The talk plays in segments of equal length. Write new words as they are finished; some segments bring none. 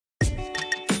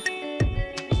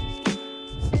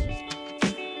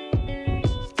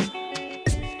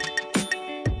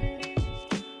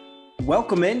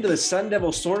Welcome into the Sun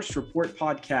Devil Source Report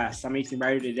podcast. I'm Ethan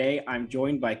Ryder today. I'm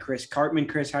joined by Chris Cartman.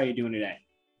 Chris, how are you doing today?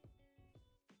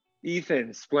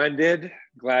 Ethan, splendid.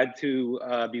 Glad to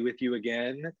be with you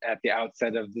again at the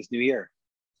outset of this new year.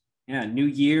 Yeah, new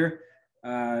year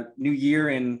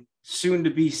and soon to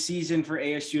be season for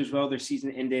ASU as well. Their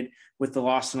season ended with the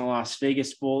loss in the Las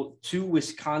Vegas Bowl to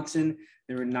Wisconsin.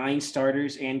 There were 9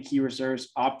 starters and key reserves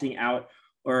opting out,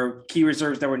 or key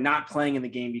reserves that were not playing in the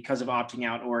game because of opting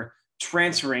out or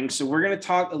transferring. So we're going to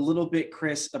talk a little bit,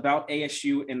 Chris, about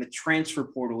ASU and the transfer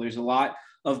portal. There's a lot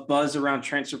of buzz around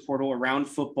transfer portal, around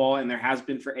football, and there has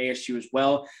been for ASU as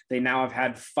well. They now have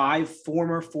had 5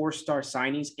 former 4-star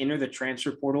signings enter the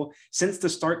transfer portal since the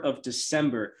start of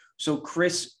December. So,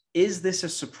 Chris, is this a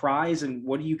surprise, and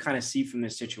what do you kind of see from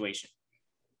this situation?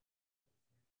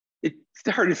 It's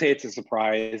hard to say it's a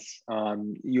surprise.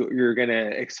 You're going to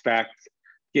expect,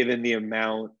 given the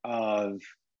amount of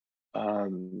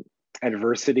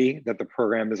adversity that the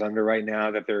program is under right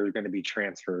now, that there are going to be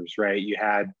transfers, right? You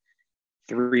had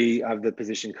 3 of the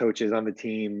position coaches on the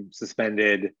team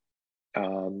suspended.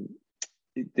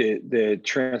 The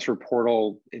transfer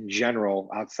portal in general,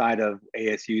 outside of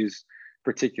ASU's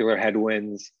particular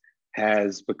headwinds,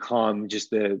 has become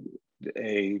just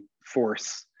a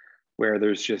force where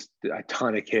there's just a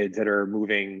ton of kids that are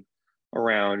moving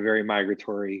around, very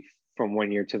migratory from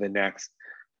one year to the next.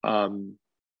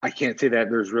 I can't say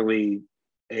that there's really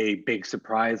a big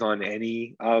surprise on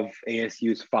any of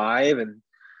ASU's 5. And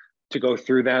to go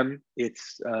through them,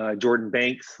 it's Jordan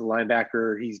Banks, the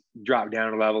linebacker. He's dropped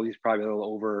down a level. He's probably a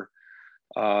little over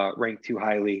ranked too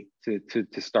highly to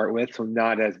start with, so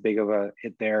not as big of a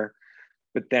hit there.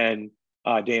 But then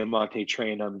Diamante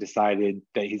Traynham decided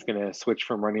that he's going to switch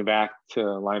from running back to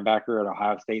linebacker at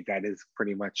Ohio State. That is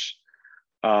pretty much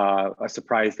a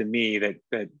surprise to me, that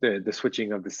the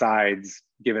switching of the sides,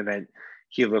 given that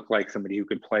he looked like somebody who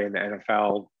could play in the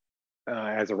NFL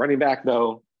as a running back.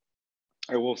 Though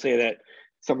I will say that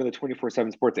some of the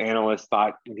 24/7 Sports analysts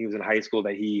thought when he was in high school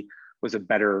that he was a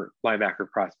better linebacker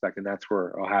prospect, and that's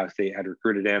where Ohio State had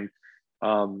recruited him.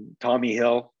 Tommy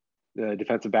Hill, the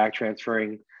defensive back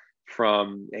transferring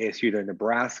from ASU to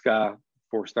Nebraska,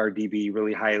 4-star DB,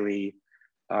 really highly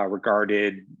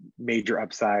regarded, major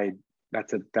upside.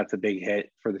 That's a big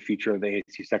hit for the future of the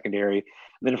ASU secondary.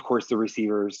 And then, of course, the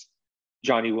receivers,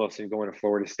 Johnny Wilson going to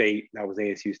Florida State. That was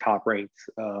ASU's top-ranked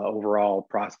overall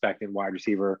prospect and wide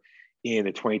receiver in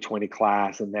the 2020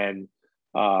 class. And then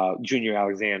Junior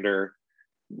Alexander,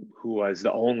 who was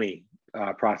the only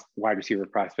wide receiver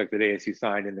prospect that ASU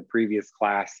signed in the previous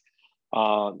class.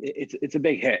 It's a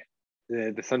big hit.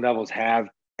 The Sun Devils have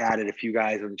added a few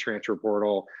guys in the transfer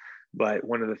portal, but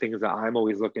one of the things that I'm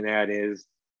always looking at is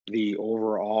the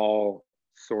overall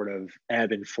sort of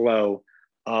ebb and flow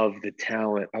of the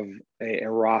talent of a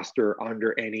roster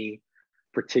under any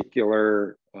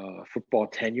particular football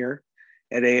tenure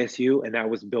at ASU. And that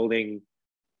was building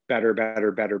better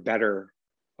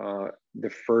the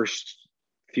first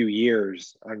few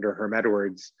years under Herm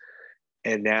Edwards.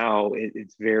 And now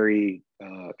it's very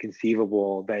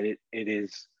conceivable that it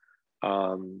is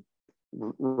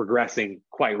regressing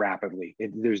quite rapidly.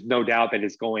 There's no doubt that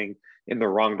it's going in the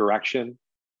wrong direction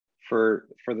for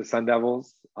the Sun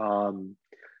Devils. But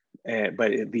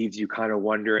it leaves you kind of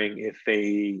wondering if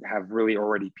they have really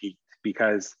already peaked,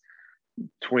 because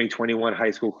 2021 high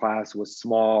school class was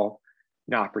small,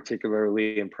 not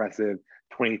particularly impressive.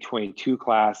 2022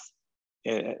 class,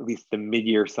 at least the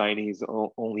mid-year signees,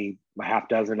 only a half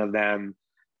dozen of them,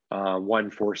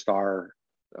 1 4-star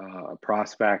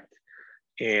prospect,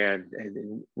 and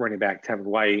running back Tevin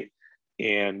White,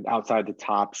 and outside the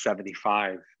top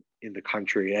 75 in the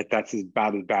country. That's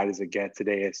about as bad as it gets at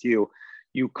ASU.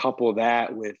 You couple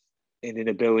that with an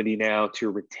inability now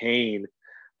to retain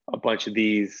a bunch of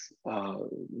these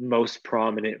most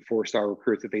prominent 4-star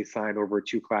recruits that they signed over a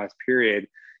 2-class period,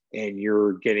 and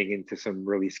you're getting into some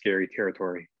really scary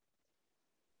territory.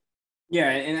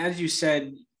 Yeah, and as you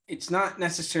said, it's not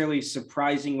necessarily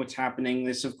surprising what's happening.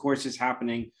 This, of course, is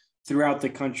happening throughout the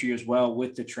country as well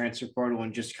with the transfer portal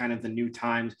and just kind of the new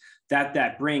times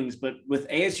that brings. But with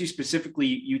ASU specifically,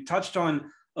 you touched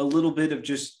on a little bit of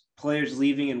just players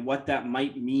leaving and what that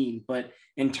might mean. But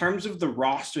in terms of the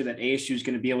roster that ASU is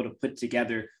going to be able to put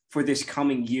together for this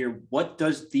coming year, what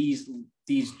does these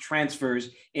transfers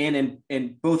and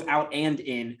both out and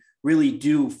in really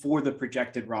do for the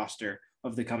projected roster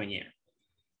of the coming year?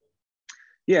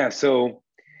 Yeah, so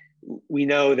we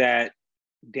know that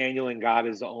Daniel Ngata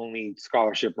is the only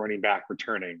scholarship running back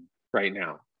returning right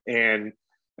now. And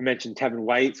I mentioned Tevin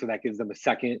White, so that gives them a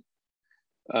second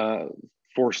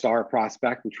 4-star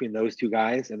prospect between those 2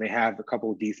 guys. And they have a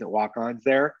couple of decent walk-ons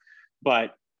there.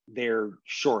 but they're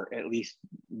short at least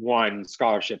one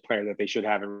scholarship player that they should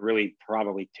have, and really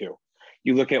probably two.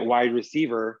 You look at wide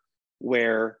receiver,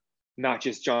 where not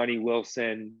just Johnny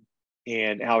Wilson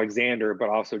and Alexander, but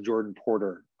also Jordan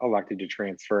Porter elected to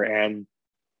transfer. And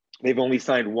they've only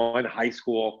signed one high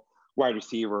school wide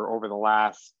receiver over the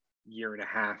last year and a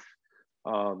half.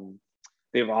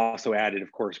 They've also added,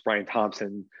 of course, Brian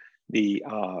Thompson, the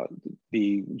wide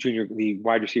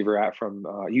receiver from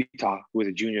Utah, who was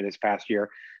a junior this past year.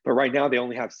 But right now they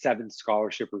only have 7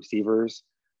 scholarship receivers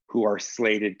who are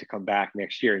slated to come back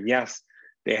next year. And yes,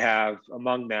 they have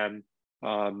among them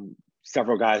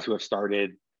several guys who have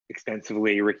started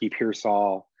extensively: Ricky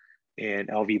Pearsall and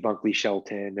LV Bunkley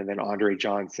Shelton, and then Andre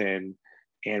Johnson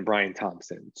and Brian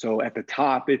Thompson. So at the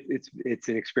top, it's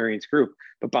an experienced group,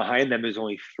 but behind them is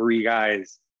only 3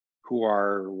 guys who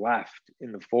are left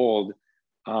in the fold,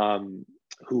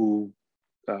 who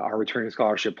are returning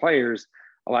scholarship players.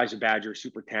 Elijah Badger,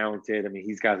 super talented. I mean,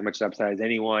 he's got as much upside as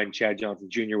anyone. Chad Johnson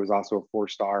Jr. was also a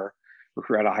 4-star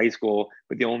recruit out of high school,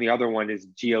 but the only other one is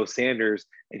Gio Sanders,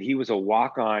 and he was a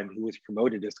walk-on who was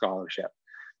promoted to scholarship.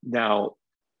 Now,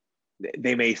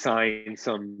 they may sign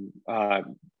some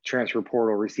transfer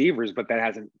portal receivers, but that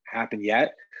hasn't happened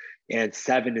yet. And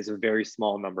 7 is a very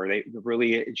small number.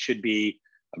 It should be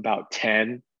about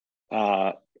 10,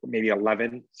 maybe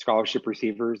 11 scholarship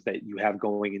receivers that you have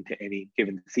going into any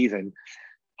given season.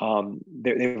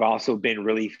 They've also been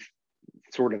really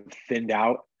sort of thinned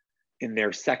out in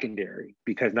their secondary,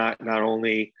 because not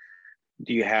only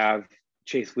do you have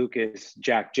Chase Lucas,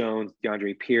 Jack Jones,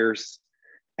 DeAndre Pierce,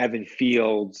 Evan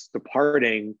Fields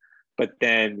departing, but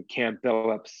then Cam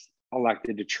Phillips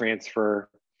elected to transfer,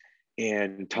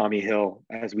 and Tommy Hill,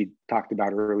 as we talked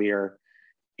about earlier,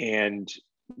 and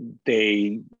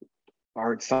they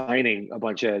aren't signing a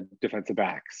bunch of defensive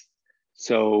backs.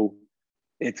 So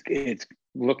it's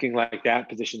looking like that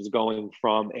position's going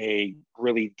from a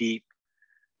really deep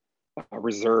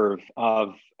reserve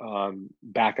of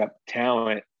backup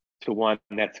talent to one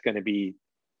that's going to be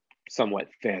somewhat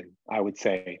thin, I would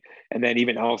say. And then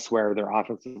even elsewhere, their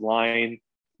offensive line,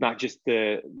 not just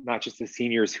the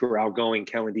seniors who are outgoing,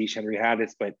 Kellen Deesh, Henry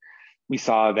Haddis, but we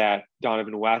saw that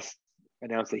Donovan West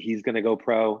announced that he's going to go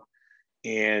pro.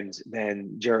 And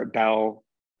then Jarrett Bell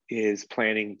is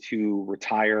planning to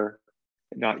retire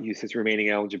and not use his remaining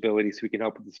eligibility so he can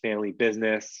help with his family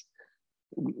business.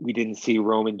 We didn't see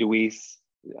Roman Deweese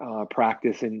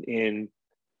practice in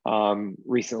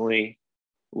recently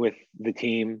with the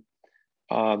team.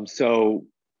 So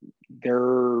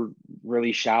they're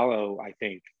really shallow, I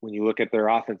think, when you look at their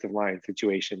offensive line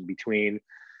situation between,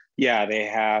 they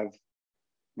have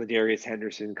Ladarius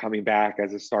Henderson coming back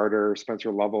as a starter.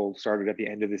 Spencer Lovell started at the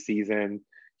end of the season.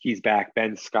 He's back.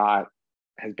 Ben Scott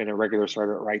has been a regular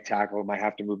starter at right tackle, might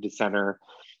have to move to center.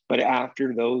 But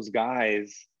after those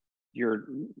guys, you're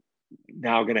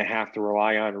now going to have to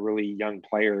rely on really young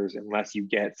players unless you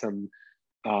get some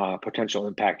potential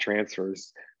impact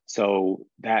transfers. So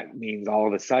that means all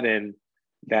of a sudden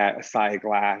that Asai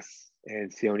Glass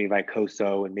and Sione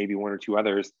Vaikoso and maybe 1 or 2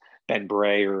 others, Ben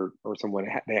Bray or someone,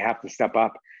 they have to step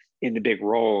up into big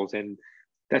roles. And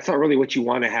that's not really what you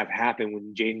want to have happen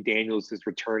when Jaden Daniels is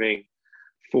returning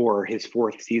for his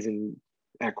 4th season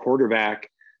at quarterback,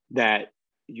 that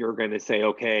you're going to say,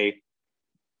 okay,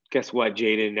 guess what,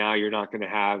 Jaden, now you're not going to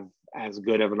have as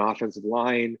good of an offensive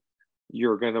line.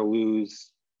 You're going to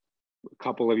lose a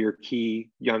couple of your key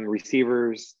young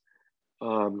receivers.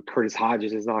 Curtis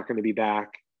Hodges is not going to be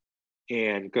back,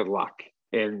 and good luck.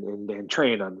 And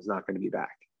Trayanum is not going to be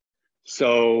back.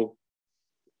 So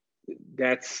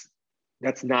that's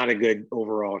not a good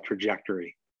overall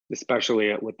trajectory,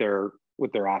 especially with their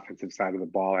offensive side of the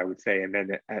ball, I would say, and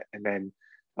then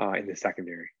in the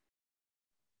secondary.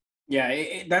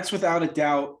 Yeah, that's without a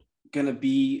doubt going to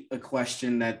be a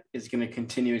question that is going to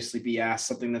continuously be asked,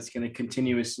 something that's going to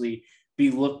continuously be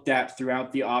looked at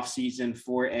throughout the offseason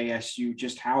for ASU,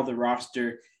 just how the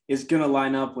roster is going to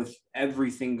line up with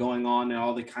everything going on and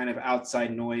all the kind of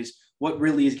outside noise, what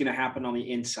really is going to happen on the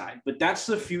inside. But that's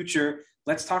the future.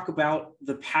 Let's talk about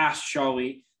the past, shall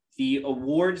we? The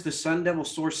awards, the Sun Devil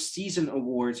Source season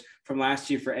awards from last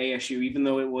year for ASU, even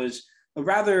though it was a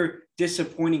rather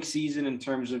disappointing season in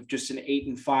terms of just an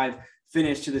 8-5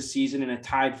 finish to the season and a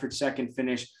tied for second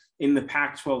finish in the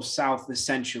Pac-12 South,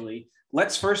 essentially.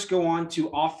 Let's first go on to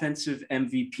offensive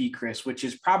MVP, Chris, which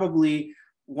is probably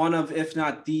one of, if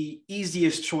not the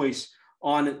easiest choice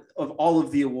of all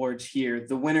of the awards here.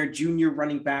 The winner, junior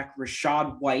running back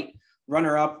Rachaad White.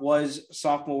 Runner-up was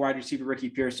sophomore wide receiver Ricky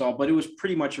Pearsall, but it was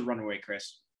pretty much a runaway,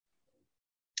 Chris.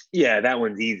 Yeah, that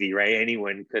one's easy, right?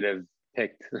 Anyone could have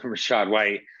picked Rachaad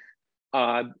White.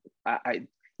 Uh,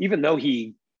 even though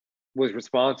he was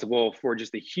responsible for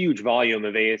just a huge volume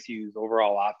of ASU's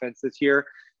overall offense this year,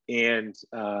 and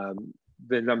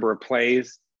the number of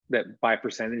plays that by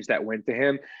percentage that went to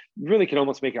him, really can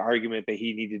almost make an argument that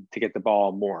he needed to get the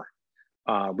ball more,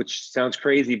 which sounds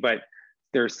crazy, but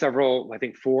there's several, I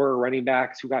think 4 running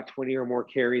backs who got 20 or more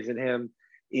carries in him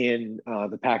in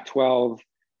the Pac-12.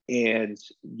 And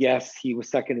yes, he was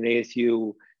second in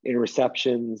ASU in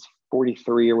receptions,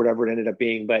 43 or whatever it ended up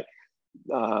being. But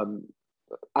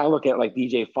I look at like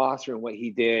DJ Foster and what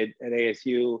he did at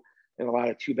ASU and a lot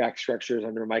of 2-back structures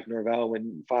under Mike Norvell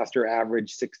when Foster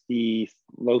averaged 60,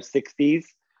 low 60s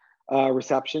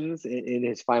receptions in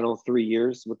his final 3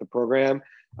 years with the program.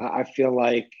 I feel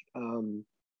like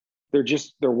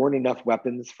there weren't enough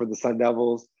weapons for the Sun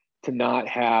Devils to not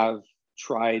have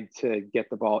tried to get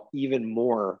the ball even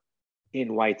more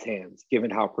in White's hands,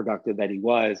 given how productive that he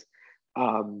was.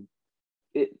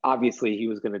 Obviously, he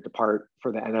was going to depart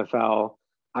for the NFL.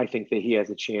 I think that he has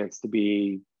a chance to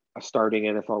be a starting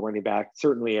NFL running back,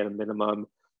 certainly at a minimum,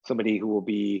 somebody who will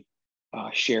be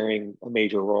sharing a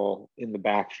major role in the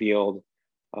backfield,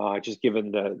 just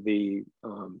given the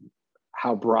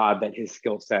how broad that his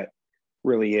skill set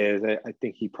really is. I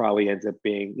think he probably ends up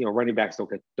being, running backs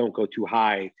don't go too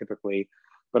high typically,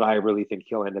 but I really think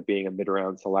he'll end up being a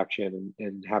mid-round selection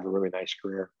and have a really nice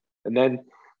career. And then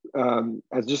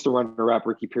as just a runner-up,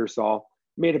 Ricky Pearsall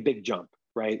made a big jump,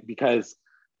 right? Because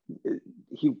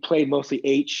he played mostly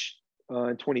H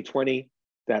in 2020,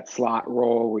 that slot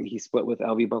role where he split with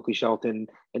LV Bunkley Shelton.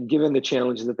 And given the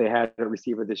challenges that they had at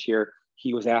receiver this year,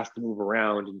 he was asked to move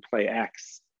around and play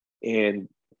X and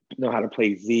know how to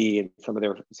play Z in some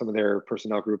of their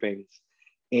personnel groupings.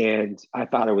 And I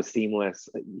thought it was seamless.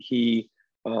 He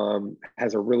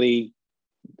has a really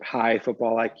high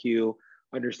football IQ,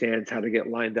 understands how to get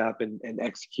lined up and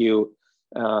execute.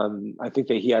 I think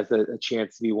that he has a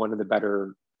chance to be one of the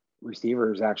better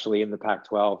receivers actually in the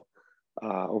Pac-12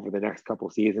 over the next couple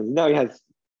of seasons. Now he has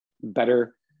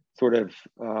better sort of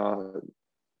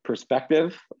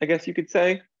perspective, I guess you could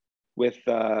say, with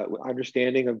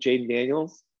understanding of Jaden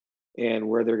Daniels and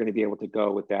where they're going to be able to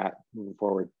go with that moving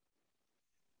forward.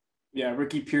 Yeah,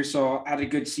 Ricky Pearsall had a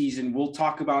good season. We'll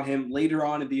talk about him later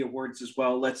on in the awards as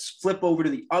well. Let's flip over to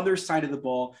the other side of the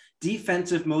ball.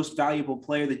 Defensive most valuable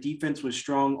player. The defense was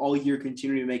strong all year,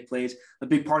 continuing to make plays. A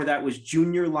big part of that was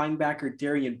junior linebacker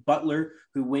Darian Butler,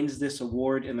 who wins this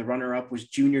award, and the runner-up was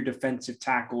junior defensive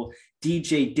tackle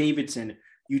DJ Davidson.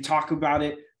 You talk about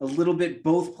it a little bit.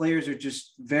 Both players are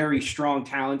just very strong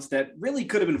talents that really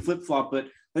could have been flip-flop, but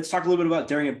let's talk a little bit about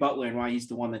Darian Butler and why he's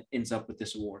the one that ends up with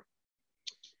this award.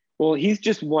 Well, he's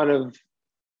just one of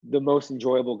the most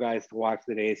enjoyable guys to watch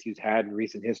that ASU's had in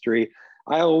recent history.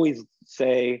 I always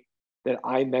say that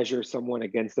I measure someone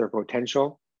against their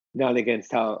potential, not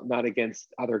against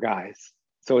other guys.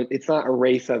 So it's not a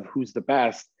race of who's the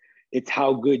best. It's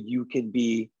how good you can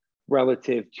be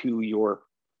relative to your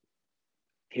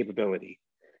capability.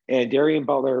 And Darian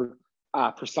Butler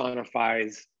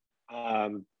personifies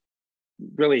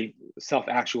really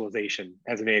self-actualization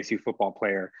as an ASU football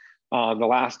player. The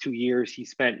last 2 years he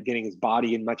spent getting his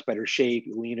body in much better shape,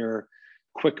 leaner,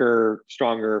 quicker,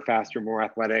 stronger, faster, more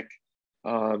athletic.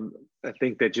 I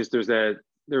think that just there's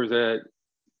a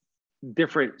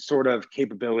different sort of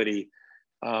capability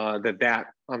that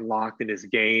unlocked in his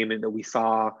game, and that we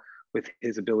saw with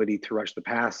his ability to rush the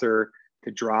passer,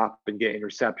 to drop and get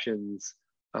interceptions,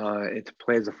 and to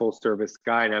play as a full service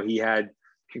guy. Now he had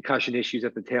concussion issues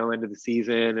at the tail end of the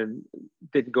season and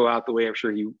didn't go out the way I'm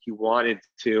sure he wanted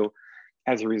to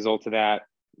as a result of that,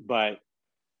 but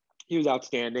he was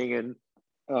outstanding. And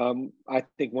I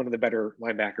think one of the better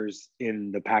linebackers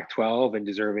in the Pac-12 and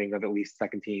deserving of at least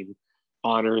second team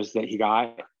honors that he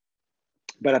got.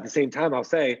 But at the same time, I'll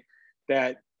say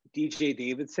that DJ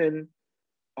Davidson,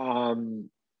 probably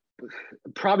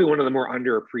one of the more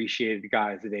underappreciated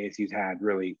guys that ASU's had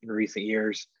really in recent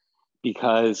years,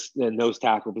 because the nose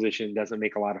tackle position doesn't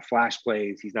make a lot of flash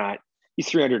plays. He's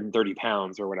 330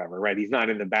 pounds or whatever, right? He's not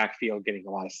in the backfield getting a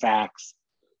lot of sacks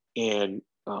and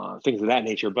things of that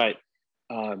nature, but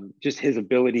just his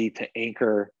ability to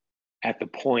anchor at the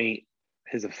point,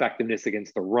 his effectiveness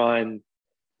against the run,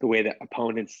 the way that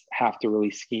opponents have to really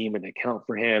scheme and account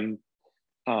for him,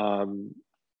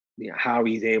 how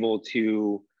he's able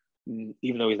to,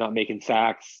 even though he's not making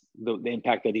sacks, the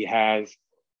impact that he has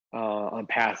on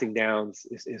passing downs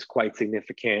is quite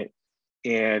significant.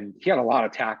 And he had a lot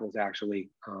of tackles actually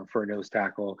for a nose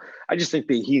tackle. I just think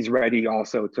that he's ready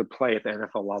also to play at the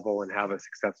NFL level and have a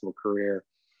successful career.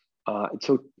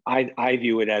 So I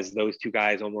view it as those two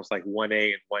guys almost like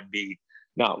 1A and 1B,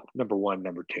 not number one,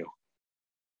 number two.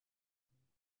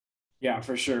 Yeah,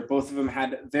 for sure. Both of them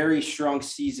had very strong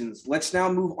seasons. Let's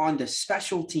now move on to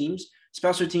special teams.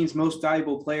 Special teams most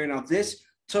valuable player. Now, this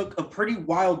took a pretty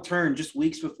wild turn just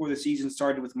weeks before the season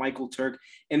started with Michael Turk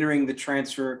entering the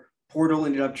transfer portal,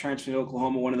 ended up transferring to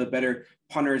Oklahoma, one of the better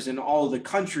punters in all of the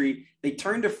country. They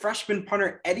turned to freshman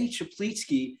punter Eddie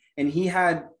Chaplitsky, and he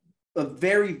had a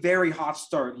very, very hot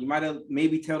start. He might have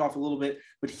maybe tailed off a little bit,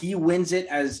 but he wins it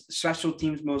as special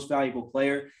teams most valuable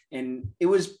player. And it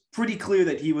was pretty clear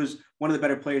that he was one of the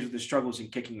better players with the struggles in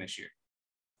kicking this year.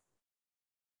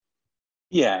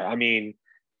 Yeah, I mean,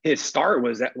 his start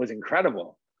was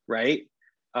incredible, right?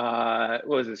 What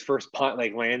was his first punt,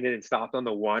 like landed and stopped on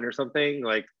the one or something?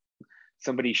 Like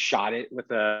somebody shot it with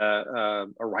a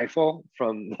rifle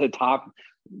from the top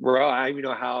row. I don't even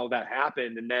know how that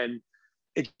happened. And then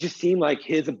it just seemed like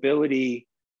his ability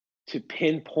to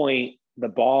pinpoint the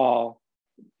ball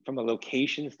from a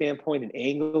location standpoint and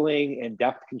angling and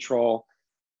depth control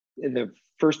in the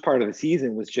first part of the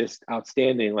season was just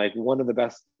outstanding. Like one of the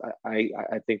best, I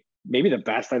think maybe the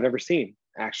best I've ever seen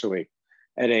actually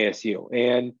at ASU.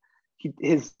 And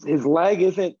his leg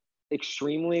isn't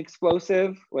extremely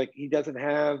explosive. Like he doesn't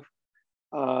have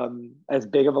as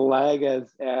big of a leg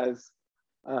as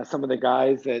some of the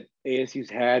guys that ASU's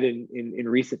had in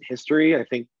recent history. I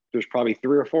think there's probably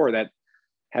 3 or 4 that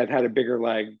have had a bigger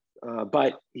leg,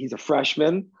 but he's a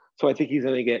freshman. So I think he's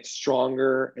going to get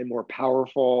stronger and more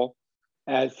powerful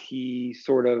as he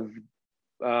sort of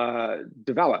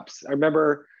develops. I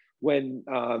remember when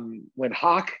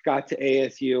Hawk got to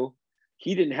ASU,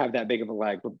 he didn't have that big of a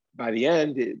leg, but by the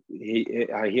end, he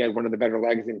had one of the better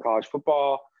legs in college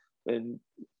football. And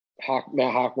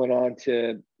Matt Hawk went on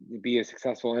to be a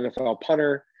successful NFL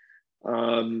punter.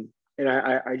 And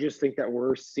I just think that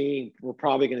we're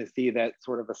probably going to see that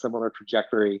sort of a similar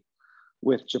trajectory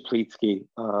with Chaplitsky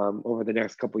over the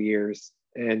next couple of years.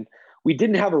 And we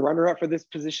didn't have a runner-up for this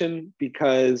position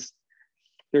because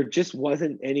there just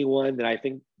wasn't anyone that I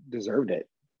think deserved it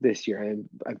this year. And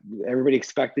everybody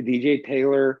expected DJ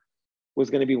Taylor was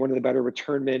going to be one of the better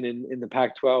returnmen in the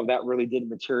Pac-12. That really didn't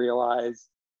materialize.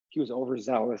 He was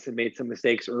overzealous and made some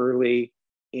mistakes early.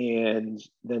 And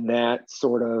then that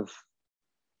sort of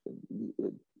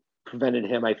prevented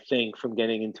him, I think, from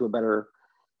getting into a better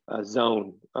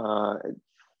zone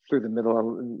through the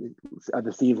middle of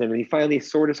the season. And he finally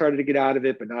sort of started to get out of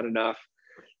it, but not enough.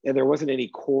 And there wasn't any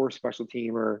core special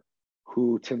teamer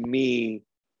who, to me,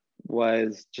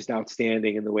 was just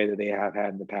outstanding in the way that they have had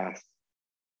in the past.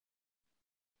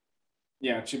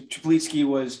 Yeah, Chaplitsky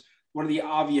was one of the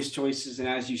obvious choices. And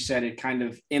as you said, it kind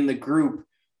of in the group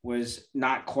was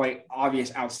not quite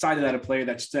obvious outside of that, a player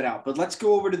that stood out. But let's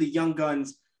go over to the young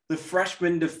guns, the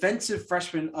defensive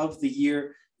freshman of the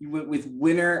year. You went with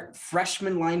winner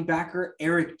freshman linebacker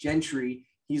Eric Gentry.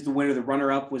 He's the winner. The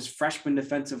runner-up was freshman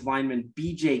defensive lineman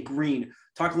BJ Green.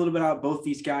 Talk a little bit about both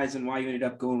these guys and why you ended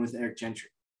up going with Eric Gentry.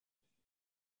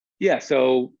 Yeah,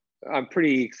 so I'm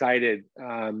pretty excited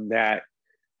that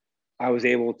I was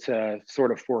able to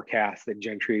sort of forecast that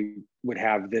Gentry would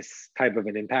have this type of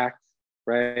an impact,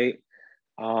 right?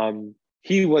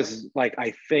 He was like,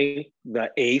 I think, the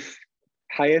 8th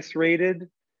highest rated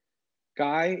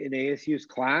guy in ASU's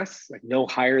class, like no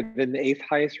higher than the 8th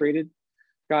highest rated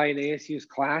guy in ASU's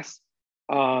class.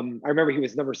 I remember he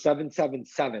was number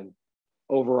 777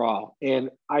 overall. And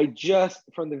I just,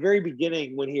 from the very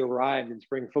beginning when he arrived in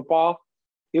spring football,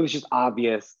 it was just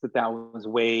obvious that that was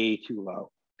way too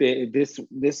low.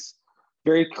 This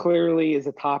very clearly is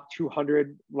a top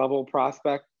 200 level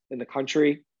prospect in the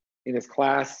country in his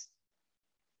class.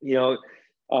 You know,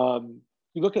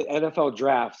 you look at NFL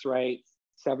drafts, right?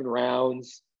 7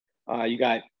 rounds, you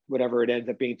got whatever it ends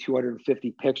up being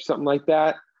 250 picks, something like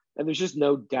that. And there's just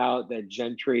no doubt that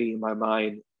Gentry, in my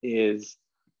mind, is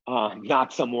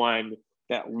not someone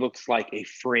that looks like a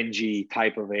fringy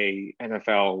type of a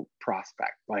NFL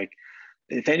prospect. Like,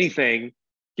 if anything,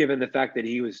 given the fact that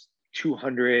he was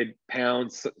 200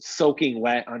 pounds, soaking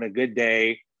wet on a good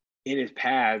day in his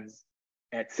pads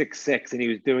at 6'6", and he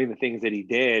was doing the things that he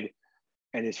did,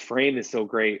 and his frame is so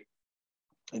great,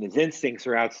 and his instincts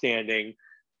are outstanding,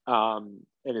 and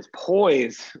his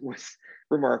poise was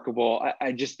remarkable.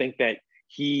 I just think that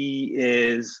he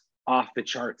is off the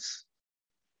charts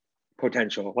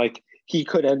potential. Like, he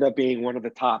could end up being one of the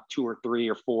top 2 or 3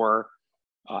 or 4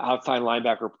 outside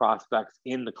linebacker prospects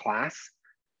in the class.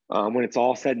 When it's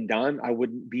all said and done, I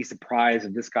wouldn't be surprised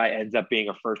if this guy ends up being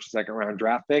a 1st or 2nd round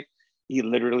draft pick. He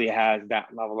literally has that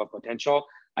level of potential.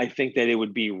 I think that it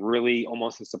would be really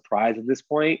almost a surprise at this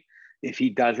point if he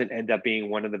doesn't end up being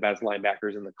one of the best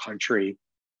linebackers in the country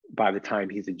by the time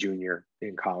he's a junior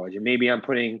in college. And maybe I'm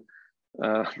putting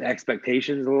the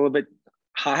expectations a little bit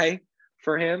high,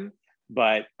 for him,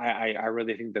 but I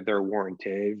really think that they're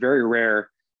warranted. Very rare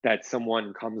that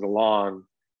someone comes along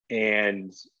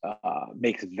and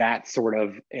makes that sort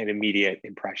of an immediate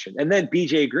impression. And then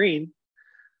BJ Green,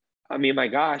 I mean, my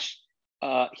gosh,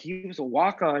 he was a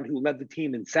walk-on who led the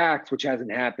team in sacks, which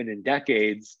hasn't happened in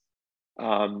decades.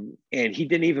 And he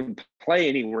didn't even play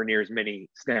anywhere near as many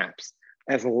snaps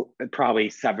as probably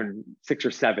 6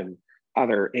 or 7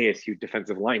 other ASU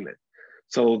defensive linemen.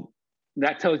 So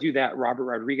that tells you that Robert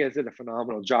Rodriguez did a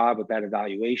phenomenal job with that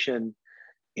evaluation.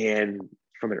 And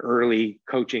from an early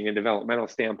coaching and developmental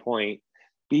standpoint,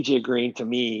 BJ Green to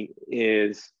me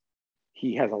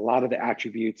he has a lot of the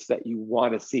attributes that you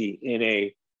want to see in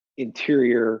a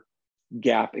interior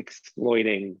gap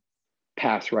exploiting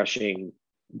pass rushing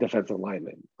defensive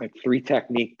lineman, like 3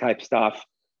 technique type stuff,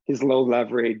 his low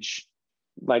leverage,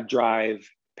 leg drive,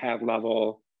 pad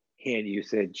level, hand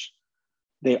usage.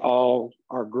 They all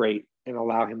are great and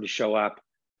allow him to show up,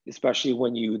 especially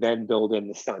when you then build in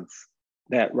the stunts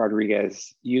that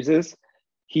Rodriguez uses.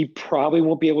 He probably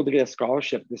won't be able to get a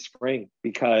scholarship this spring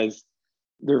because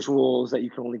there's rules that you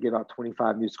can only give out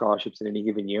 25 new scholarships in any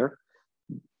given year.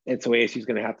 And so ASU is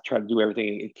going to have to try to do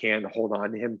everything it can to hold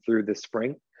on to him through this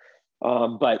spring.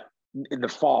 But in the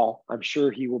fall, I'm sure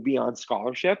he will be on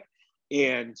scholarship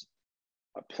and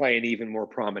play an even more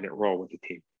prominent role with the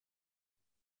team.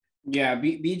 Yeah,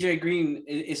 BJ Green,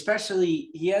 especially,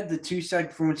 he had the 2-sack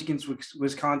performance against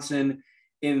Wisconsin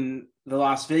in the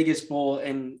Las Vegas Bowl,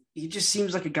 and he just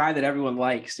seems like a guy that everyone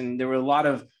likes. And there were a lot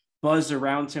of buzz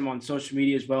around him on social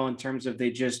media as well in terms of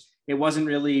it wasn't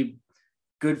really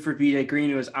good for BJ Green.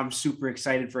 It was, I'm super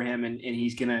excited for him, and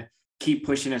he's going to keep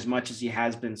pushing as much as he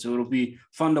has been. So it'll be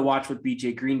fun to watch what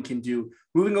BJ Green can do.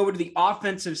 Moving over to the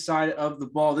offensive side of the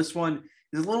ball, this one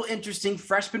is a little interesting.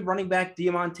 Freshman running back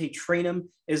Diamante Traynham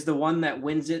is the one that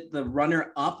wins it. The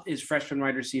runner-up is freshman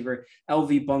wide receiver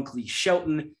LV Bunkley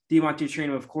Shelton. Diamante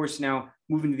Traynham, of course, now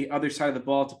moving to the other side of the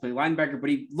ball to play linebacker, but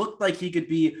he looked like he could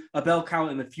be a bell cow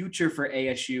in the future for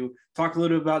ASU. Talk a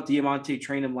little bit about Diamante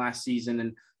Traynham last season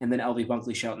and then LV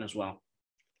Bunkley Shelton as well.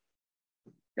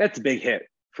 That's a big hit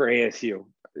for ASU.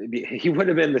 He would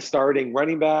have been the starting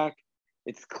running back.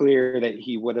 It's clear that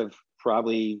he would have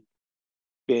probably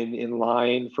been in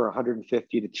line for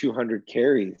 150 to 200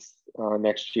 carries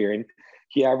next year. And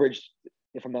he averaged,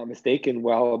 if I'm not mistaken,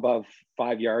 well above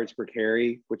 5 yards per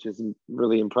carry, which is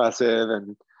really impressive.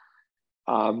 And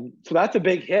so that's a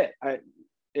big hit.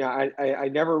 I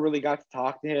never really got to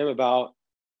talk to him about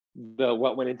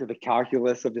what went into the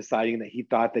calculus of deciding that he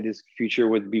thought that his future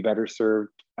would be better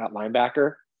served at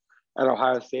linebacker. At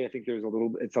Ohio State, I think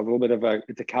it's a little bit of a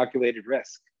calculated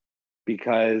risk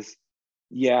because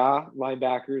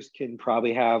linebackers can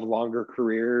probably have longer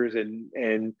careers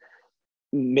and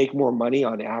make more money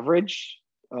on average.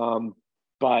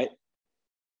 But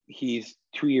he's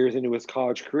 2 years into his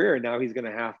college career, and now he's going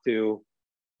to have to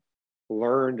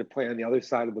learn to play on the other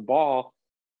side of the ball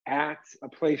at a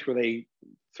place where they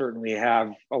certainly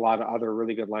have a lot of other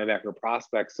really good linebacker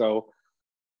prospects. So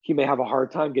he may have a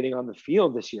hard time getting on the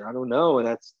field this year. I don't know.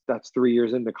 And that's 3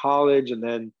 years into college. And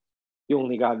then you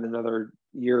only got another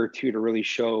year or two to really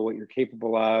show what you're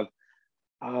capable of.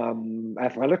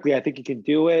 Athletically, I think he can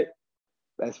do it.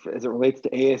 As it relates to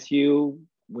ASU,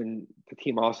 when the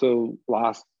team also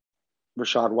lost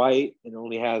Rachaad White and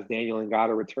only has Daniel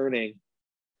Ngata returning,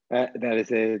 that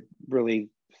is a really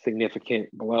significant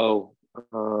blow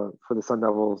for the Sun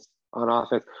Devils on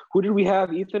offense. Who did we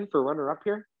have, Ethan, for runner-up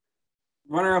here?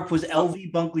 Runner-up was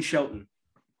LV Bunkley Shelton.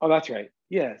 Oh, that's right.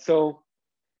 Yeah. So,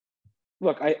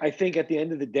 look, I think at the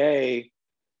end of the day,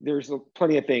 there's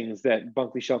plenty of things that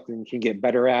Bunkley Shelton can get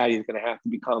better at. He's going to have to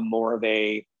become more of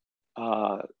a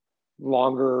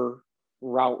longer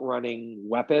route running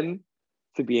weapon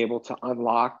to be able to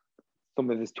unlock some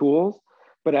of his tools.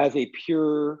 But as a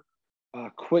pure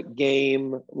quick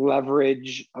game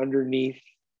leverage underneath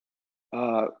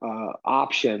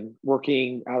option,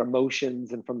 working out of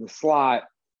motions and from the slot,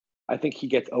 I think he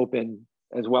gets open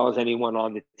as well as anyone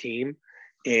on the team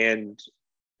and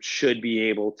should be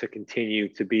able to continue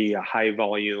to be a high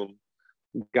volume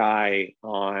guy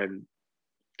on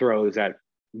throws that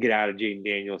get out of Jaden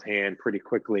Daniels' hand pretty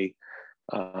quickly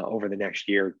over the next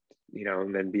year,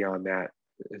 and then beyond that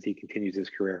as he continues his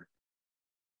career.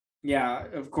 Yeah,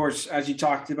 of course, as you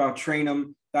talked about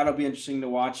Traynham, that'll be interesting to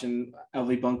watch, and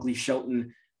LV Bunkley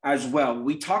Shelton as well.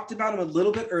 We talked about him a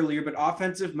little bit earlier, but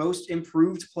offensive most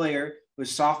improved player was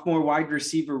sophomore wide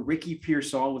receiver Ricky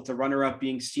Pearsall, with the runner-up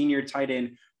being senior tight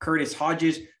end Curtis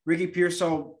Hodges. Ricky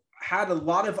Pearsall had a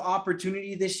lot of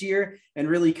opportunity this year and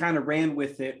really kind of ran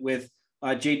with it with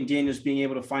Jaden Daniels being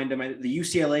able to find him. The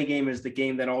UCLA game is the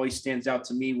game that always stands out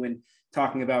to me when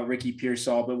talking about Ricky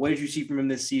Pearsall. But what did you see from him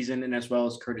this season, and as well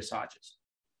as Curtis Hodges?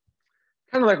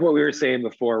 Kind of like what we were saying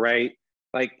before, right?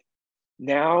 Like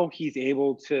now he's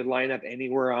able to line up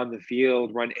anywhere on the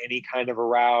field, run any kind of a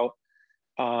route.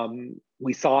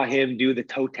 We saw him do the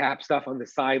toe tap stuff on the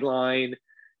sideline,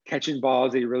 catching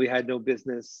balls that he really had no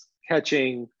business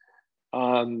catching.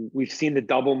 We've seen the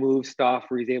double move stuff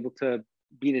where he's able to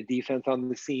beat a defense on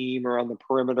the seam or on the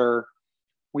perimeter.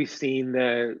 We've seen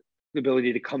the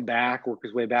ability to come back, work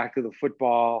his way back to the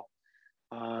football.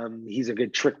 He's a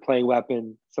good trick play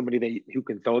weapon, somebody who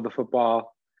can throw the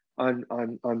football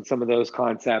on some of those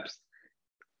concepts.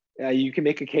 You can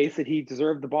make a case that he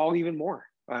deserved the ball even more.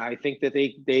 I think that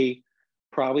they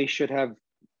probably should have,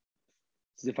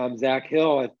 if I'm Zach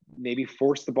Hill, maybe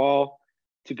force the ball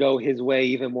to go his way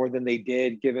even more than they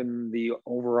did, given the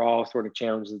overall sort of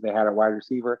challenges they had at wide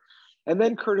receiver. And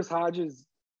then Curtis Hodges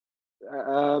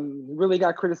really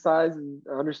got criticized, and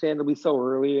understandably so,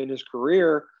 early in his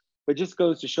career, but just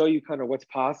goes to show you kind of what's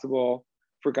possible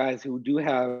for guys who do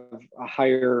have a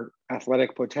higher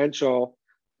athletic potential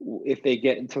if they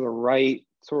get into the right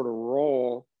sort of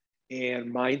role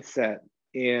and mindset.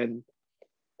 And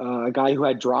a guy who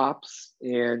had drops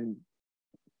and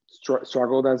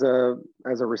struggled as a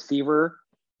receiver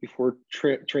before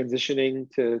transitioning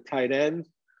to tight end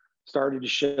started to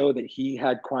show that he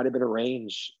had quite a bit of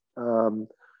range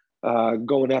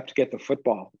going up to get the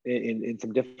football in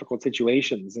some difficult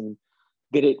situations, and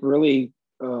did it really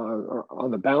on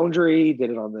the boundary,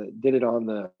 did it on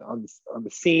the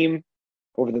seam,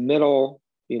 over the middle,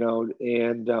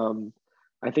 and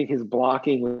I think his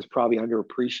blocking was probably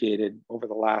underappreciated over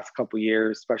the last couple of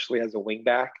years, especially as a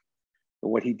wingback,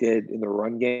 and what he did in the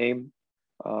run game,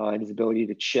 and his ability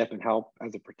to chip and help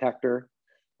as a protector.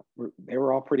 They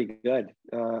were all pretty good.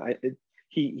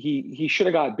 He should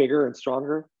have got bigger and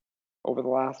stronger over the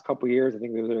last couple of years. I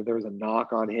think there was a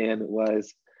knock on him. It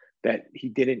was that he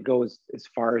didn't go as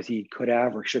far as he could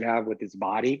have or should have with his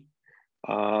body.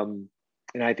 And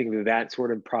I think that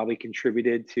sort of probably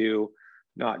contributed to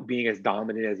not being as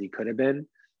dominant as he could have been.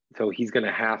 So he's going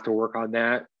to have to work on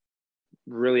that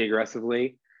really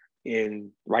aggressively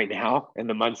right now in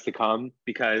the months to come,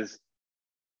 because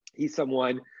he's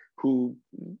someone who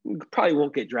probably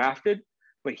won't get drafted,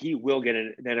 but he will get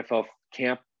an NFL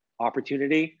camp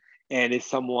opportunity, and is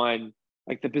someone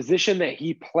like the position that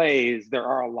he plays. There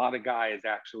are a lot of guys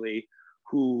actually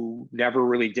who never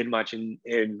really did much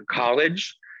in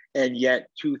college, and yet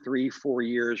 2, 3, 4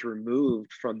 years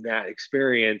removed from that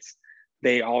experience,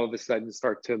 they all of a sudden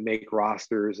start to make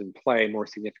rosters and play more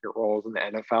significant roles in the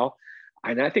NFL.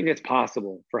 And I think it's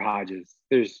possible for Hodges.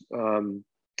 There's not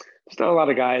a lot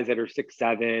of guys that are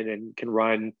 6'7" and can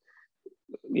run,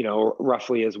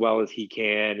 roughly as well as he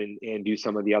can, and do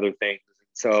some of the other things.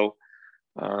 So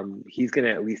he's going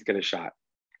to at least get a shot.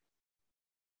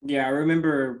 Yeah, I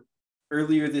remember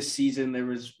earlier this season, there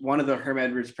was one of the Herm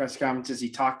Edwards press conferences. He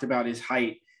talked about his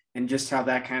height and just how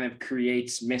that kind of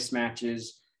creates mismatches,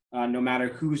 no matter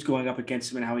who's going up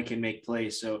against him and how he can make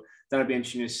plays. So that'll be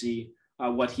interesting to see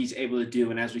what he's able to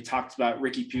do. And as we talked about,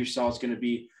 Ricky Pearsall is going to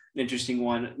be an interesting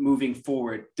one moving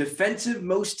forward. Defensive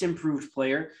most improved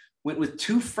player went with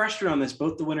 2 freshmen on this,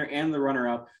 both the winner and the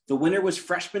runner-up. The winner was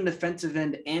freshman defensive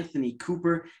end Anthony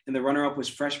Cooper, and the runner-up was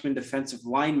freshman defensive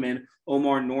lineman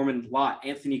Omar Norman Lott.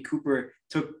 Anthony Cooper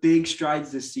took big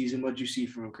strides this season. What did you see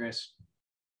from him, Chris?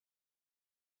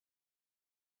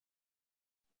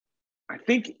 I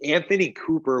think Anthony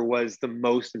Cooper was the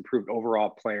most improved overall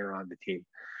player on the team.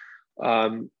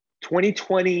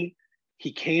 2020,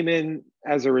 he came in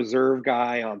as a reserve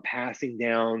guy on passing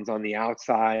downs on the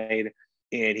outside,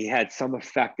 and he had some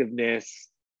effectiveness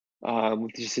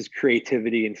with just his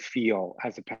creativity and feel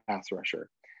as a pass rusher.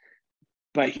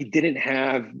 But he didn't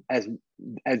have as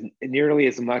nearly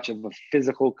as much of a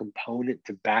physical component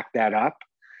to back that up,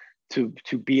 to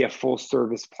be a full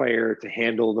service player, to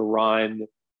handle the run,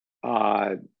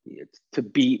 to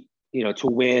beat, to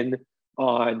win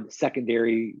on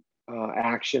secondary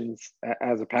actions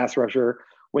as a pass rusher,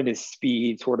 when his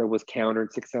speed sort of was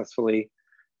countered successfully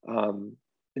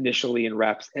initially in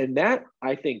reps. And that,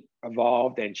 I think,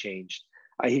 evolved and changed.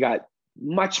 He got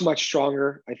much, much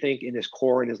stronger, I think, in his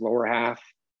core, in his lower half.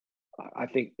 I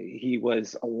think he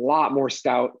was a lot more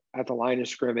stout at the line of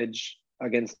scrimmage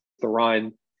against the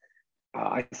run.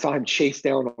 I saw him chase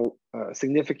down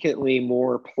significantly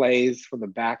more plays from the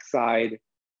backside,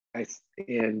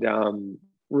 and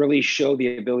really show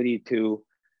the ability to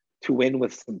win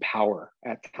with some power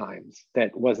at times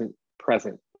that wasn't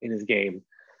present in his game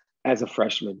as a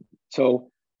freshman.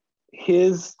 So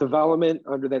his development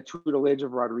under that tutelage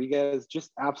of Rodriguez,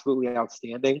 just absolutely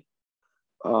outstanding.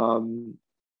 I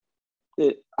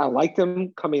liked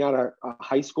him coming out of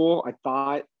high school. I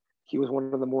thought he was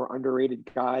one of the more underrated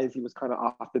guys. He was kind of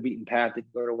off the beaten path to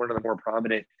go to one of the more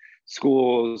prominent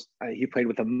schools. He played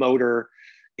with a motor,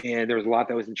 and there was a lot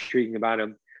that was intriguing about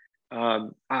him.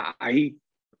 Of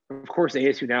course,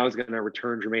 ASU now is going to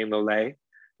return Jermaine Lole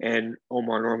and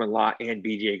Omar Norman-Lott and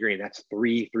BJ Green. That's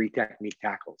three technique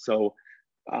tackles. So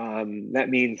that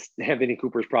means Anthony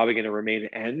Cooper is probably going to remain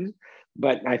end.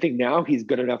 But I think now he's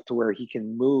good enough to where he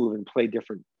can move and play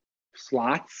different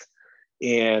slots.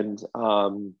 And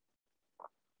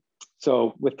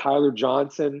so with Tyler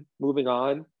Johnson moving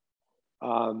on,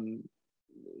 ASU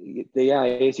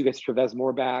gets Travez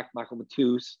Moore back, Michael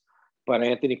Matus, but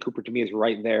Anthony Cooper to me is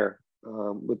right there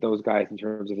with those guys in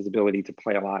terms of his ability to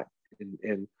play a lot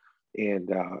and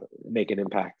make an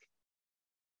impact.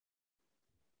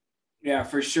 Yeah,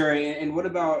 for sure. And what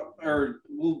about, or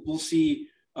we'll see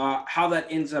how that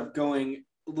ends up going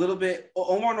a little bit.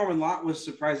 Omar Norman-Lott was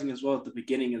surprising as well at the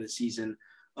beginning of the season.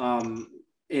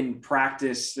 In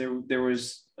practice, there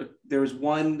was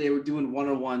one, they were doing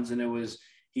one-on-ones, and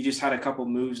he just had a couple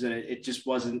moves that it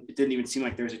didn't even seem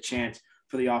like there was a chance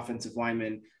for the offensive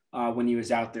lineman when he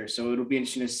was out there. So it'll be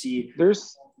interesting to see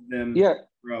them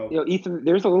grow. You know, Ethan,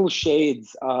 there's a little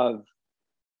shades of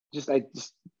I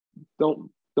just don't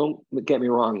get me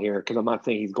wrong here, because I'm not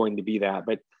saying he's going to be that,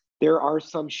 but there are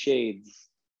some shades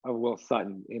of Will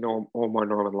Sutton in Omar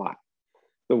Norman-Lott.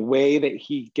 The way that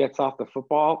he gets off the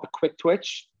football, the quick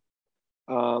twitch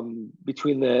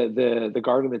between the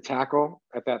guard and the tackle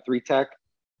at that 3-tech,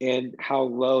 and how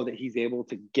low that he's able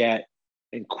to get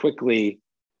and quickly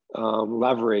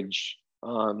leverage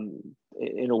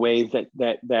in a way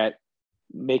that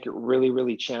make it really,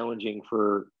 really challenging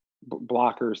for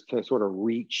blockers to sort of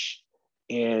reach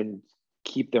and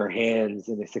keep their hands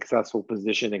in a successful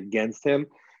position against him.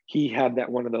 He had that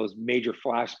one of those major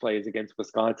flash plays against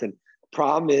Wisconsin.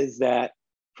 Problem is that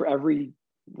for every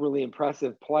really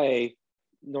impressive play,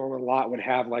 Norman-Lott would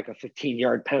have like a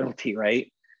 15-yard penalty,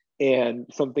 right? And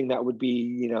something that would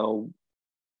be,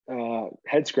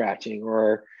 head scratching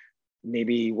or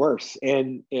maybe worse.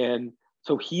 And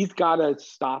so he's got to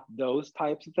stop those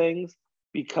types of things,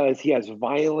 because he has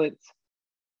violent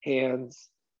hands.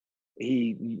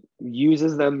 He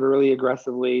uses them really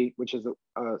aggressively, which is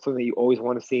something you always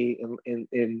want to see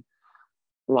in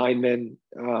linemen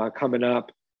coming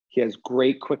up. He has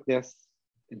great quickness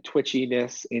and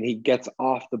twitchiness, and he gets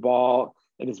off the ball,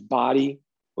 and his body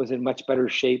was in much better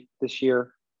shape this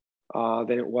year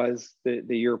than it was the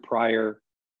year prior.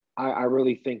 I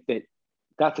really think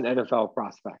that's an NFL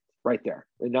prospect right there.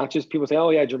 And not just people say,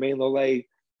 oh yeah, Jermaine Lole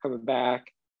coming back.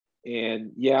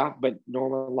 And yeah, but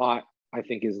Norman-Lott, I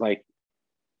think, is like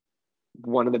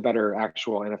one of the better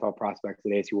actual NFL prospects that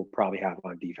ASU will probably have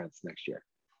on defense next year.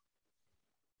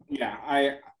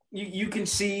 Yeah, you can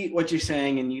see what you're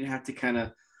saying, and you have to kind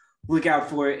of look out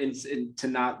for it and to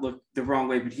not look the wrong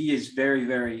way. But he is very,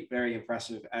 very, very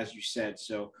impressive, as you said.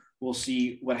 So we'll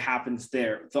see what happens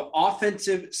there. The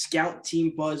Offensive Scout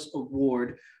Team Buzz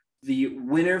Award, the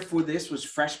winner for this was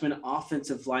freshman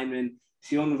offensive lineman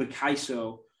Sion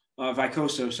Vicoso.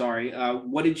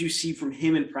 What did you see from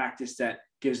him in practice that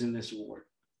gives him this award?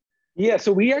 Yeah,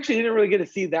 so we actually didn't really get to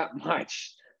see that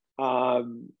much.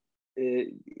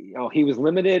 He was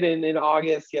limited in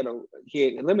August. He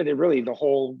had limited really the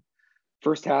whole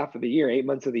first half of the year, 8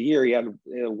 months of the year. He had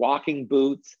walking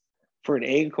boots for an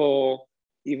ankle,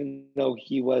 even though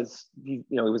he was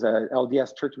a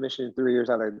LDS church mission 3 years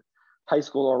out of high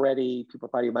school already. People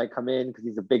thought he might come in because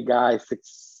he's a big guy,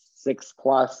 6'6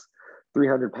 plus,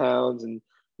 300 pounds, and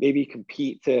maybe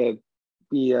compete to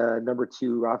be a number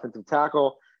 2 offensive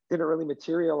tackle. Didn't really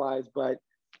materialize, but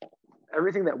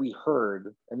everything that we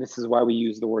heard, and this is why we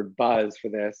use the word buzz for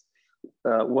this,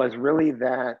 was really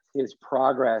that his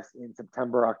progress in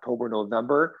September, October,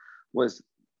 November was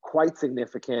quite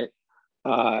significant,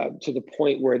 to the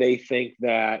point where they think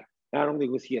that not only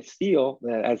was he a steal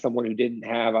as someone who didn't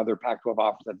have other Pac-12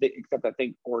 offers, except I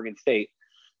think Oregon State,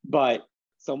 but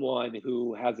someone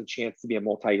who has a chance to be a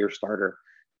multi-year starter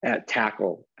at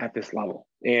tackle at this level.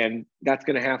 And that's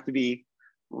going to have to be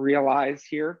realized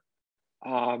here,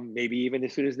 maybe even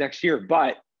as soon as next year.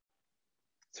 But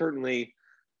certainly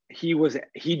he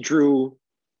drew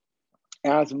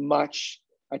as much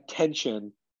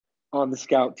attention on the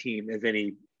scout team as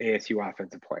any ASU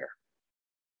offensive player.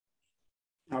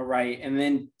 All right. And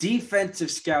then defensive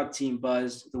scout team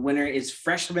buzz. The winner is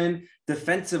freshman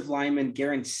defensive lineman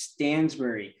Garen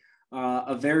Stansbury.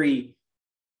 A very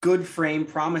good frame,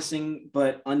 promising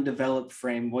but undeveloped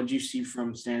frame. What did you see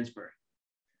from Stansbury?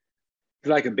 It's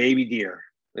like a baby deer.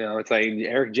 It's like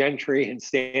Eric Gentry and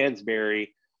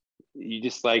Stansbury. You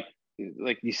just like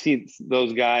you see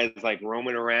those guys like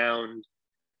roaming around,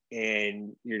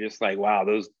 and you're just like, wow,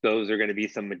 those are going to be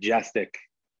some majestic,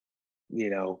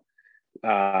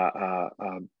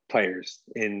 players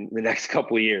in the next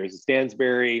couple of years.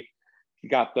 Stansbury,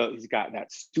 he's got that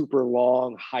super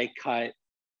long, high cut,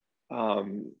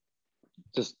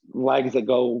 just legs that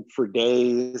go for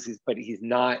days, but he's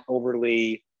not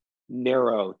overly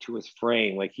narrow to his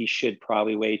frame. Like, he should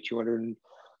probably weigh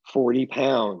 240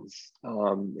 pounds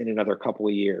in another couple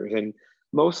of years. And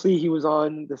mostly he was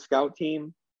on the scout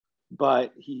team,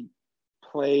 but he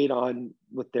played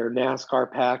with their NASCAR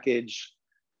package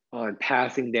on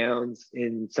passing downs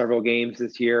in several games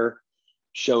this year,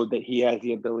 showed that he has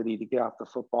the ability to get off the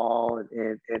football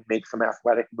and make some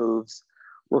athletic moves,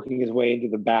 working his way into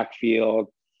the backfield.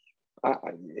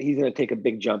 He's going to take a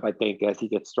big jump, I think, as he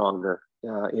gets stronger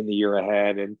in the year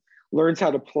ahead, and learns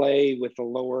how to play with the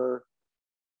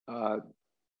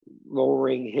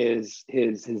lowering his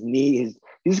knee.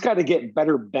 He's got to get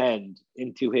better bend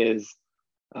into his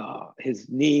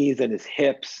knees and his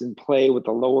hips, and play with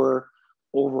the lower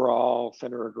overall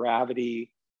center of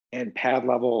gravity and pad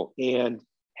level, and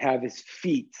have his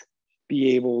feet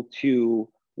be able to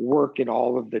work in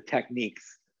all of the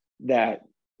techniques that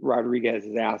Rodriguez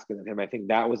is asking of him. I think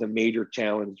that was a major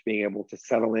challenge, being able to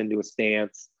settle into a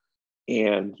stance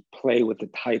and play with the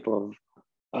type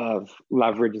of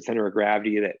leverage and center of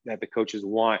gravity that the coaches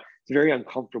want. It's very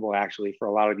uncomfortable, actually, for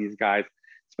a lot of these guys,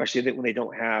 especially when they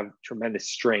don't have tremendous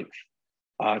strength,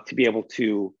 to be able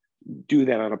to do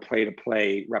that on a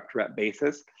play-to-play, rep-to-rep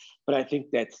basis. But I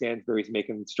think that Stansbury's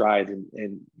making strides,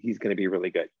 and he's going to be really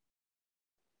good.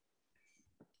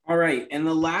 All right, and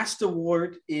the last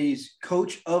award is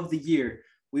Coach of the Year.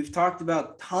 We've talked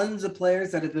about tons of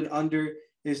players that have been under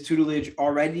his tutelage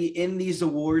already in these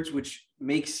awards, which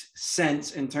makes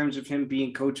sense in terms of him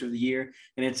being Coach of the Year.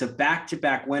 And it's a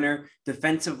back-to-back winner,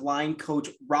 defensive line coach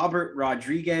Robert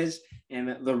Rodriguez.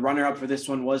 And the runner-up for this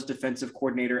one was defensive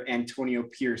coordinator Antonio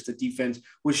Pierce. The defense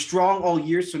was strong all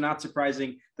year, so not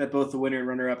surprising that both the winner and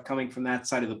runner-up coming from that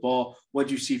side of the ball. What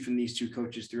do you see from these two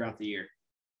coaches throughout the year?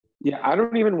 Yeah, I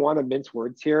don't even want to mince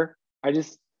words here.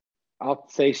 I'll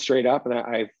say straight up, and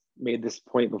I've made this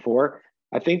point before,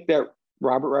 I think that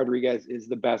Robert Rodriguez is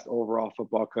the best overall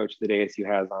football coach that ASU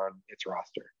has on its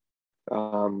roster.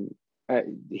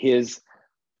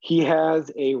 He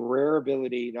has a rare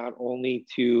ability not only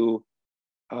to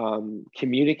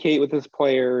communicate with his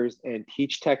players and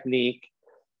teach technique,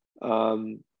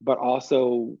 but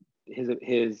also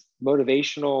his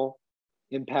motivational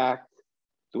impact,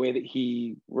 the way that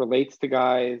he relates to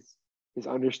guys, his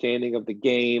understanding of the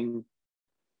game,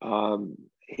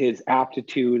 his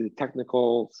aptitude,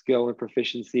 technical skill and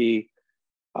proficiency.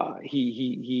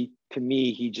 He to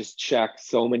me, he just checks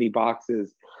so many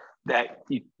boxes that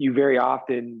you very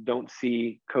often don't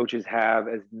see coaches have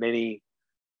as many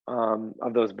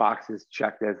of those boxes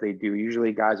checked as they do.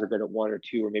 Usually guys are good at one or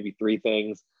two or maybe three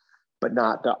things, but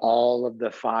not all of the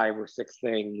 5 or 6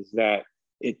 things that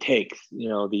it takes.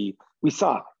 We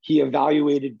saw he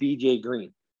evaluated BJ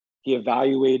Green. He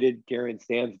evaluated Garen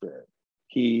Stansbury.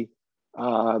 He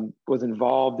was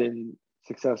involved in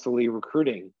successfully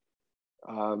recruiting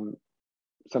some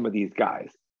of these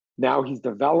guys. Now he's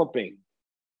developing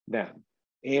them,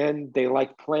 and they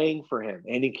like playing for him,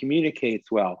 and he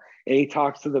communicates well, and he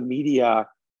talks to the media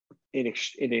in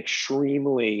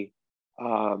extremely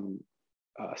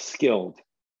skilled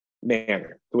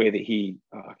manner, the way that he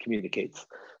communicates.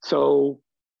 So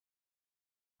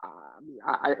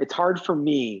it's hard for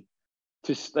me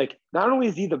to, like, not only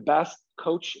is he the best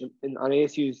coach on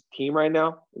ASU's team right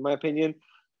now, in my opinion,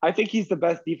 I think he's the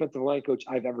best defensive line coach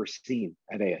I've ever seen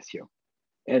at ASU.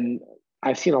 And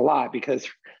I've seen a lot because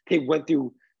they went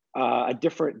through a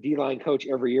different D-line coach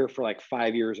every year for like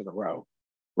 5 years in a row,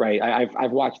 right?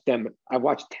 I've watched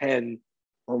 10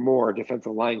 or more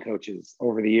defensive line coaches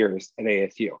over the years at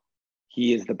ASU.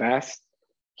 He is the best.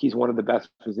 He's one of the best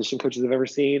position coaches I've ever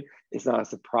seen. It's not a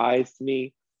surprise to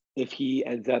me if he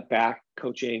ends up back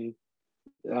coaching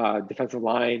defensive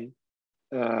line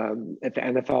at the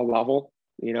NFL level,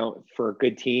 for a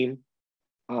good team.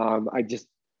 I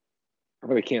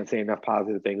really can't say enough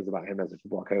positive things about him as a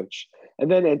football coach.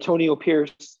 And then Antonio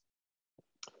Pierce,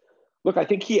 look, I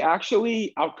think he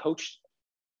actually outcoached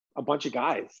a bunch of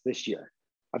guys this year.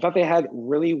 I thought they had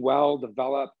really well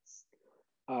developed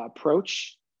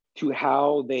approach to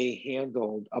how they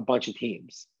handled a bunch of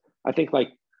teams. I think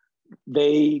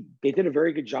they did a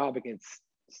very good job against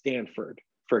Stanford,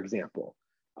 for example.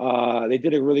 They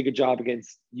did a really good job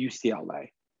against UCLA.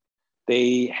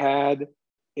 They had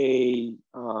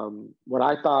what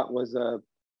I thought was a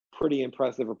pretty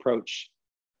impressive approach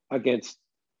against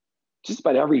just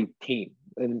about every team,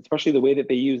 and especially the way that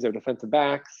they use their defensive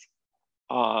backs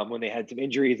when they had some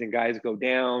injuries and guys go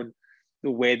down,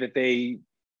 the way that they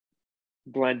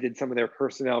blended some of their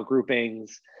personnel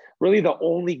groupings. Really, the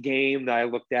only game that I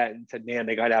looked at and said, man,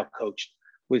 they got out coached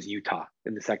was Utah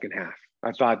in the second half.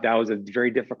 I thought that was a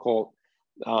very difficult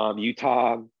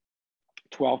Utah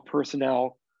 12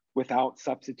 personnel without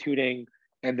substituting,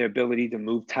 and the ability to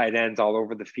move tight ends all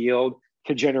over the field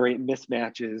to generate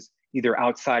mismatches either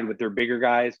outside with their bigger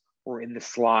guys or in the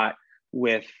slot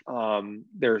with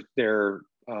their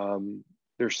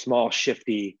small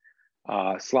shifty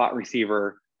slot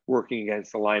receiver working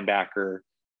against the linebacker.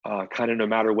 Kind of no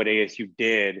matter what ASU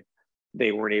did,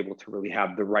 they weren't able to really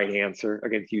have the right answer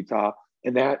against Utah.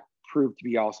 And that proved to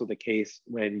be also the case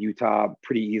when Utah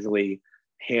pretty easily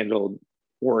handled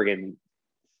Oregon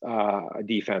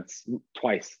defense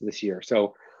twice this year.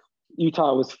 So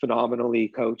Utah was phenomenally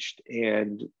coached,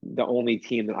 and the only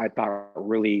team that I thought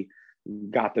really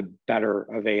got the better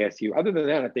of ASU. Other than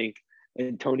that, I think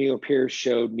Antonio Pierce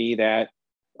showed me that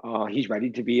he's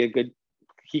ready to be a good.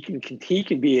 He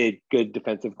can be a good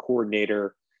defensive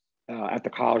coordinator at the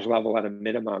college level at a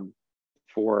minimum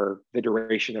for the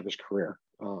duration of his career.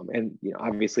 And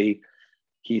obviously,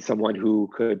 he's someone who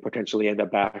could potentially end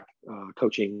up back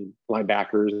coaching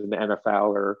linebackers in the NFL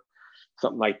or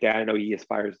something like that. I know he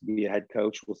aspires to be a head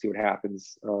coach. We'll see what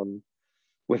happens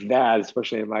with that,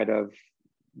 especially in light of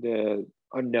the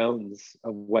unknowns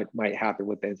of what might happen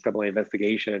with the NCAA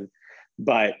investigation.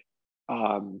 But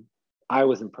I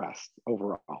was impressed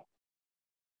overall.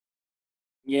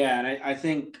 Yeah, and I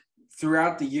think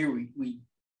throughout the year we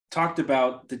talked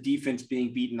about the defense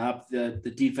being beaten up.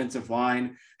 The defensive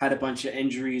line had a bunch of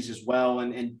injuries as well,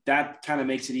 and that kind of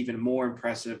makes it even more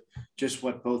impressive just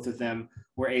what both of them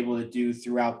were able to do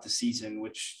throughout the season,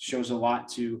 which shows a lot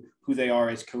to who they are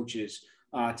as coaches,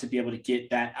 to be able to get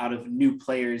that out of new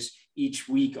players each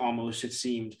week almost, it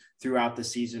seemed, throughout the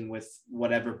season with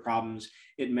whatever problems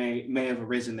it may have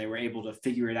arisen. They were able to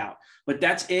figure it out. But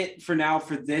that's it for now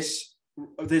for this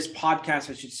podcast,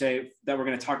 I should say, that we're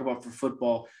going to talk about for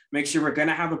football. Make sure we're going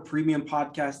to have a premium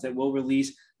podcast that we'll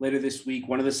release later this week.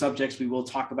 One of the subjects we will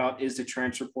talk about is the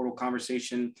transfer portal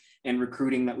conversation and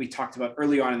recruiting that we talked about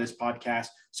early on in this podcast.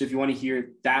 So if you want to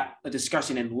hear a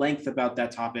discussion in length about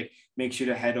that topic, make sure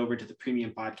to head over to the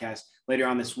premium podcast later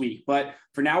on this week. But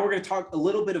for now, we're going to talk a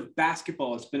little bit of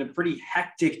basketball. It's been a pretty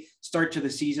hectic start to the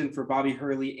season for Bobby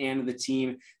Hurley and the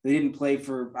team. They didn't play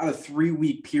for about a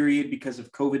 3-week period because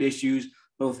of COVID issues,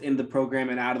 both in the program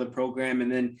and out of the program.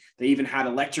 And then they even had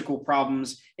electrical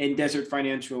problems in Desert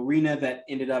Financial Arena that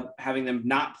ended up having them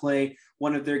not play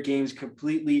one of their games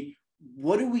completely.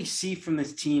 What do we see from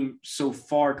this team so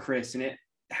far, Chris? And it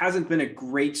hasn't been a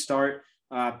great start.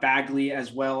 Bagley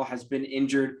as well has been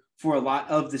injured for a lot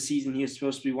of the season. He is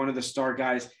supposed to be one of the star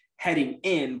guys heading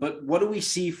in. But what do we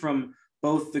see from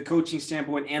both the coaching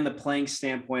standpoint and the playing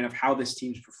standpoint of how this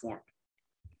team's performed?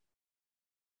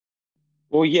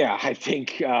 Well, yeah, I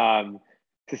think to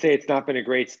say it's not been a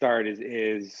great start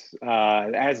is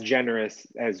as generous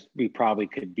as we probably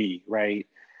could be, right?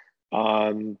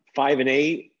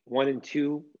 5-8,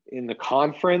 1-2 in the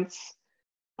conference.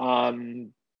 I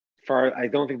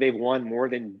don't think they've won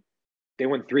they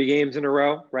won 3 games in a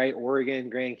row, right? Oregon,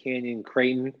 Grand Canyon,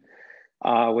 Creighton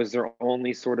was their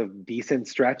only sort of decent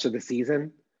stretch of the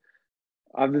season.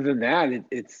 Other than that,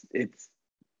 it's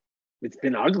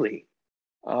been ugly.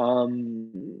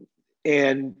 And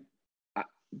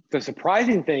the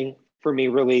surprising thing for me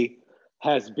really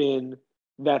has been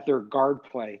that their guard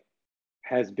play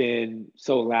has been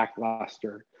so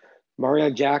lackluster.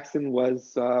 Marion Jackson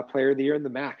was player of the year in the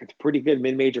MAC. It's a pretty good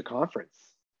mid-major conference.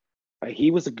 He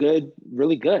was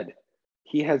really good.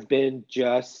 He has been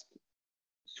just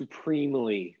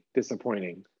supremely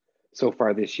disappointing so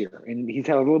far this year. And he's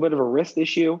had a little bit of a wrist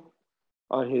issue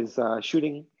on his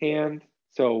shooting hand.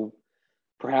 So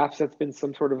perhaps that's been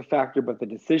some sort of a factor, but the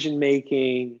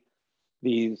decision-making,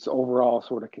 these overall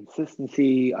sort of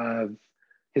consistency of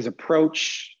his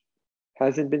approach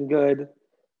hasn't been good.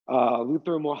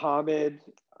 Luther Muhammad,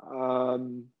 I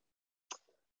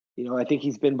think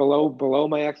he's been below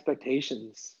my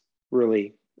expectations,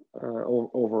 really,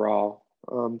 overall.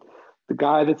 The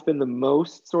guy that's been the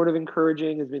most sort of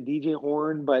encouraging has been DJ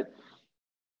Horn, but,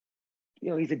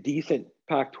 he's a decent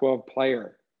Pac-12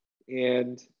 player.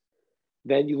 And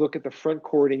then you look at the front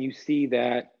court and you see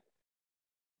that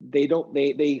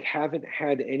they haven't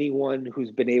had anyone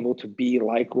who's been able to be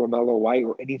like Romello White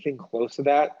or anything close to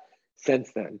that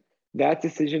since then. That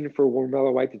decision for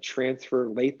Warren White to transfer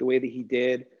late the way that he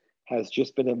did has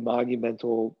just been a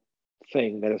monumental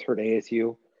thing that has hurt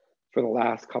ASU for the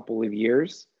last couple of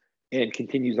years and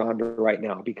continues on to right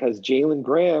now, because Jalen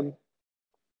Graham,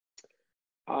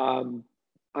 I'm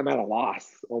at a loss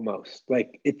almost.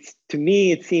 Like, it's, to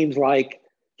me, it seems like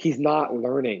he's not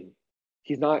learning.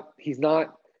 His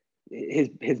basketball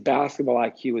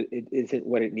IQ isn't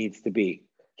what it needs to be.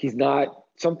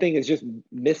 Something is just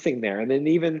missing there. And then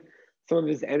even some of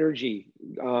his energy,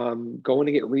 going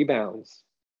to get rebounds,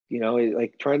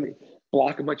 like trying to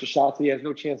block a bunch of shots he has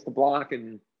no chance to block,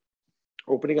 and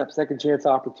opening up second chance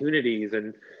opportunities,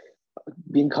 and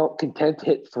being content to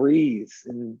hit threes,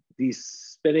 and these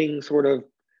spinning sort of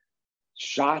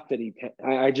shot that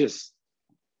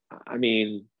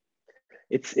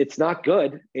it's not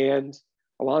good. And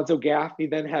Alonzo Gaffney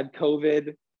then had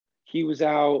COVID. He was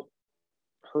out.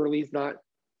 Hurley's not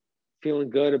feeling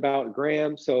good about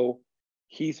Graham, so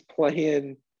he's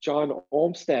playing John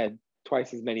Olmstead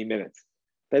twice as many minutes.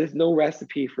 That is no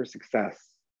recipe for success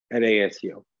at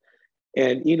ASU.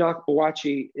 And Enoch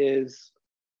Boakye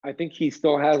I think he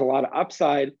still has a lot of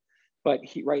upside, but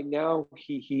right now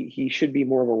he should be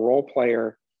more of a role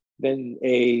player than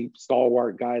a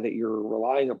stalwart guy that you're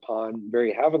relying upon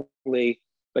very heavily.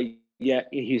 But yet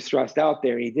he's stressed out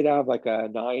there. He did have like a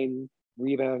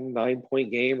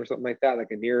 9-point game or something like that,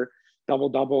 like a near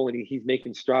double-double, and he's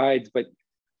making strides, but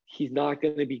he's not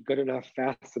going to be good enough,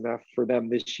 fast enough for them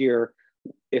this year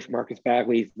if Marcus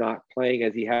Bagley's not playing,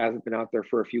 as he hasn't been out there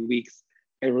for a few weeks.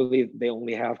 And really, they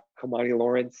only have Kamani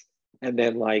Lawrence and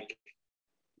then like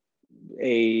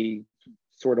a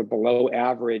sort of below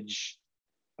average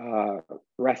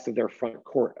rest of their front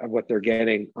court of what they're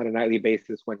getting on a nightly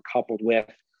basis, when coupled with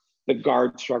the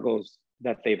guard struggles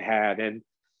that they've had. And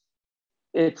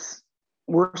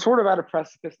we're sort of at a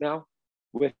precipice now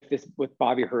with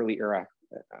Bobby Hurley era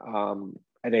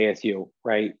at ASU,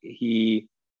 right? He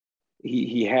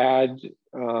had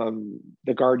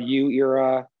the guard U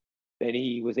era, then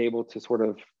he was able to sort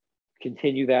of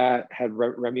continue that, had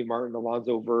Remy Martin,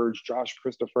 Alonzo Verge, Josh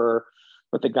Christopher,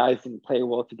 but the guys didn't play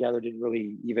well together, didn't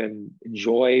really even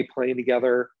enjoy playing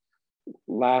together.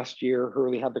 Last year,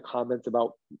 Hurley had the comments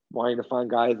about wanting to find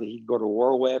guys that he could go to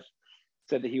war with,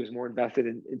 said that he was more invested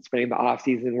in spending the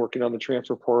offseason working on the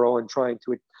transfer portal and trying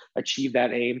to achieve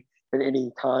that aim than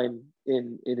any time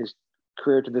in his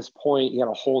career to this point. He had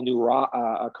a whole new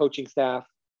coaching staff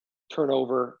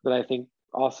turnover that I think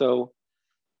also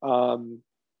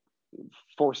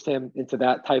forced him into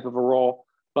that type of a role,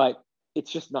 but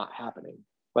it's just not happening.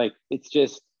 Like, it's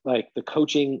just like the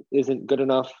coaching isn't good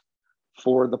enough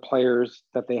for the players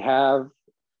that they have.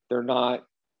 They're not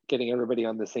getting everybody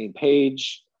on the same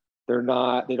page. They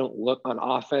don't look on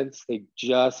offense. They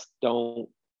just don't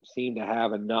seem to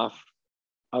have enough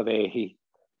of a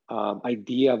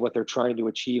idea of what they're trying to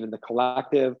achieve in the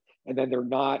collective. And then they're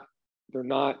not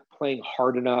playing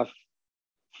hard enough,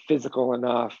 physical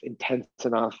enough, intense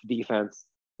enough defense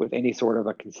with any sort of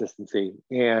a consistency.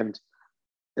 And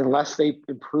unless they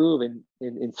improve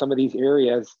in some of these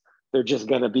areas, they're just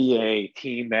going to be a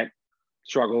team that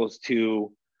struggles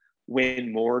to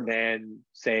win more than,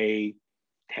 say,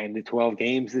 10 to 12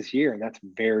 games this year. And that's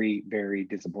very, very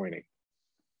disappointing.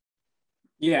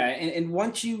 Yeah. And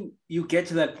once you get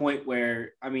to that point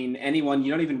where, I mean,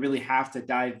 you don't even really have to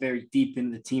dive very deep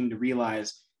in the team to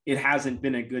realize it hasn't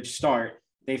been a good start.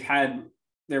 They're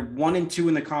 1-2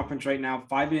 in the conference right now,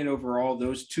 5-8 overall.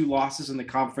 Those 2 losses in the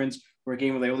conference were a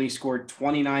game where they only scored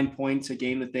 29 points, a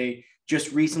game that they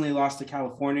just recently lost to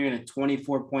California in a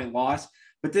 24-point loss.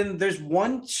 But then there's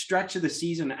one stretch of the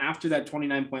season after that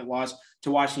 29-point loss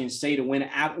to Washington State, a win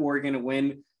at Oregon, a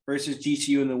win versus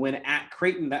GCU, and the win at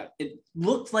Creighton, that it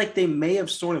looked like they may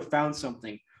have sort of found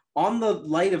something. On the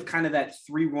light of kind of that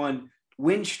 3-1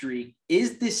 win streak,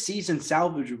 is this season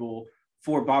salvageable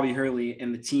for Bobby Hurley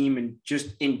and the team, and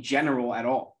just in general at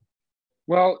all?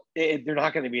 Well, they're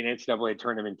not going to be an NCAA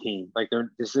tournament team. Like,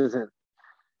 they're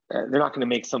not going to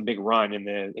make some big run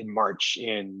in March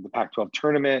in the Pac-12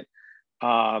 tournament.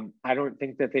 I don't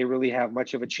think that they really have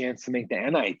much of a chance to make the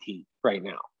NIT right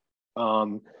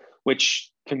now,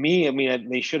 which to me, I mean,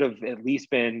 they should have at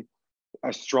least been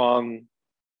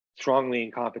strongly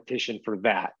in competition for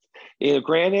that.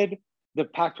 Granted, the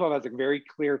Pac-12 has a very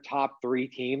clear top 3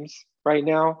 teams right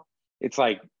now. It's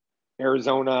like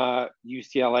Arizona,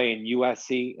 UCLA, and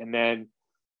USC, and then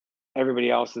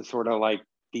everybody else is sort of like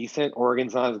decent.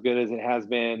 Oregon's not as good as it has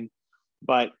been,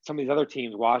 but some of these other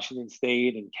teams, Washington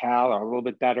State and Cal, are a little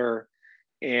bit better.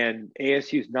 And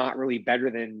ASU is not really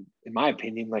better than, in my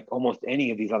opinion, like almost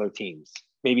any of these other teams.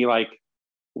 Maybe like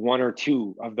 1 or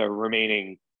 2 of the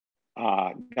remaining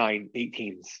 8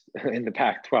 teams in the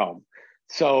Pac-12.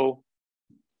 So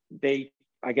they,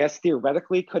 I guess,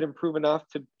 theoretically could improve enough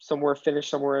to finish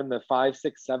somewhere in the 5,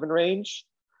 6, 7 range,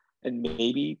 and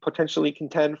maybe potentially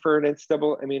contend for an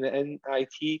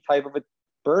NIT type of a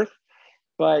berth.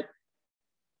 But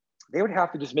they would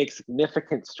have to just make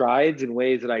significant strides in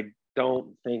ways that I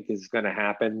don't think is going to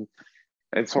happen.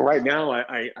 And so right now,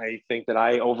 I think that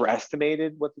I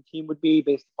overestimated what the team would be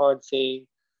based upon seeing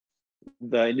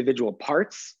the individual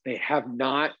parts. They have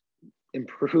not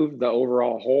improved the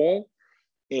overall whole,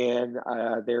 and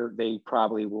they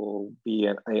probably will be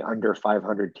an under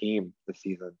 500 team this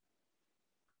season.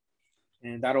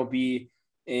 And that'll be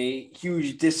a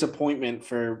huge disappointment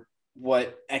for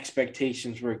what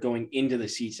expectations were going into the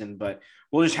season. But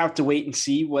we'll just have to wait and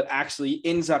see what actually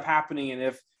ends up happening, and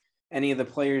if any of the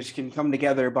players can come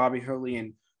together, Bobby Hurley,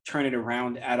 and turn it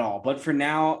around at all. But for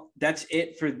now, that's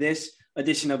it for this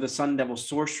edition of the Sun Devil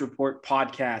Source Report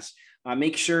podcast.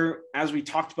 Make sure, as we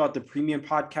talked about the premium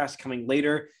podcast coming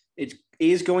later, it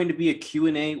is going to be a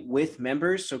Q&A with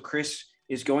members. So Chris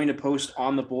is going to post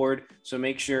on the board. So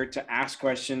make sure to ask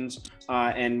questions,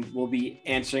 and we'll be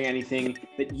answering anything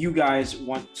that you guys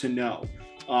want to know.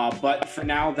 But for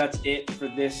now, that's it for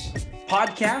this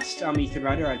podcast. I'm Ethan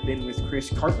Ryder. I've been with Chris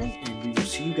Cartman, and we will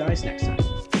see you guys next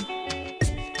time.